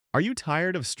Are you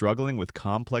tired of struggling with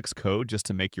complex code just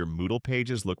to make your Moodle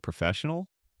pages look professional?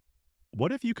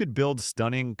 What if you could build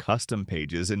stunning custom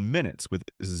pages in minutes with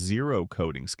zero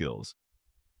coding skills?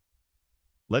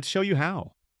 Let's show you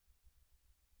how.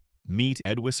 Meet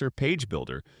Edwisser Page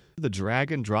Builder, the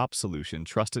drag and drop solution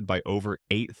trusted by over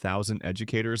 8,000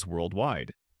 educators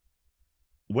worldwide.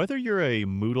 Whether you're a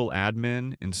Moodle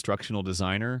admin, instructional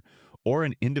designer, or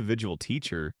an individual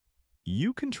teacher,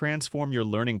 you can transform your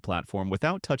learning platform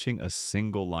without touching a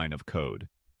single line of code.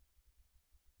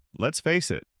 Let's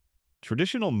face it,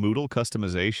 traditional Moodle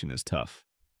customization is tough.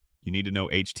 You need to know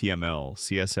HTML,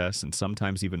 CSS, and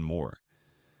sometimes even more.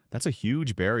 That's a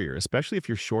huge barrier, especially if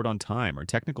you're short on time or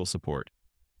technical support.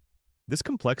 This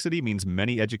complexity means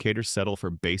many educators settle for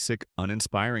basic,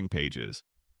 uninspiring pages.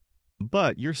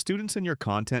 But your students and your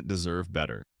content deserve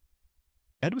better.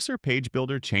 Edwisser Page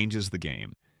Builder changes the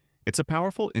game. It's a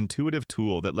powerful, intuitive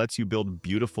tool that lets you build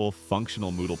beautiful,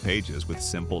 functional Moodle pages with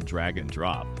simple drag and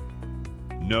drop.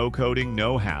 No coding,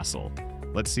 no hassle.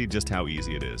 Let's see just how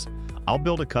easy it is. I'll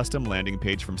build a custom landing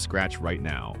page from scratch right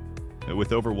now.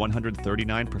 With over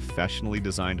 139 professionally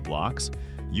designed blocks,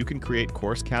 you can create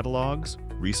course catalogs,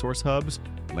 resource hubs,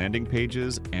 landing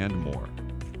pages, and more.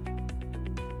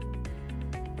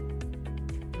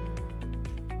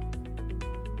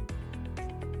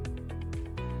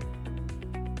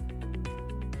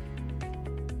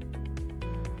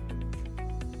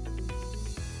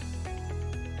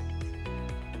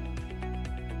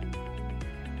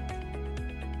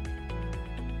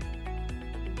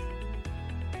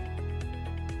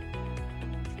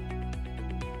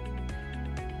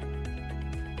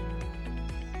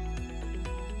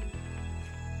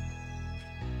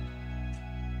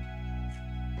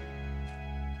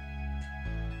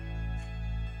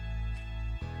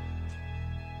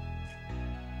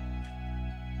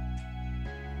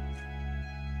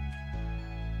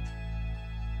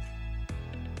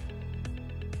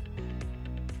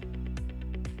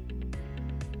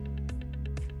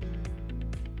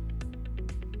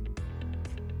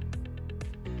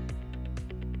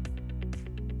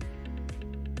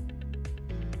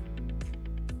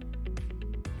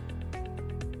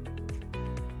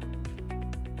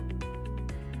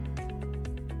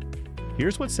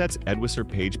 Here's what sets Edwisser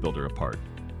Page Builder apart.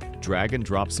 Drag and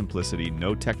drop simplicity,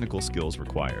 no technical skills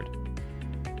required.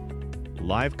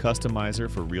 Live customizer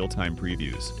for real-time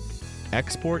previews.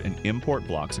 Export and import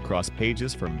blocks across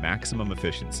pages for maximum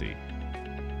efficiency.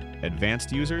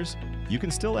 Advanced users, you can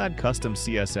still add custom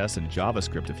CSS and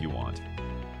JavaScript if you want.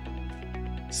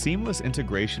 Seamless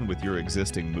integration with your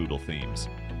existing Moodle themes.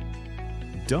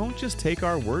 Don't just take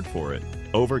our word for it.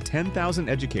 Over 10,000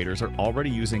 educators are already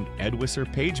using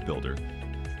Edwisser Page Builder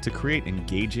to create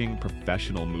engaging,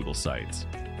 professional Moodle sites.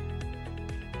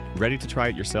 Ready to try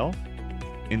it yourself?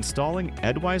 Installing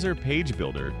Edwisser Page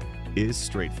Builder is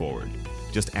straightforward.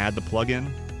 Just add the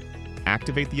plugin,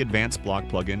 activate the Advanced Block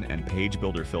plugin and Page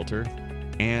Builder filter,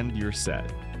 and you're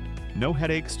set. No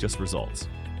headaches, just results.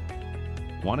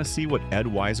 Want to see what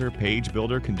Edwisser Page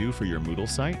Builder can do for your Moodle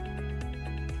site?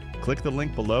 Click the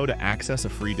link below to access a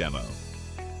free demo.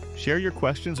 Share your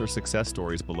questions or success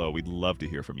stories below. We'd love to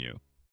hear from you.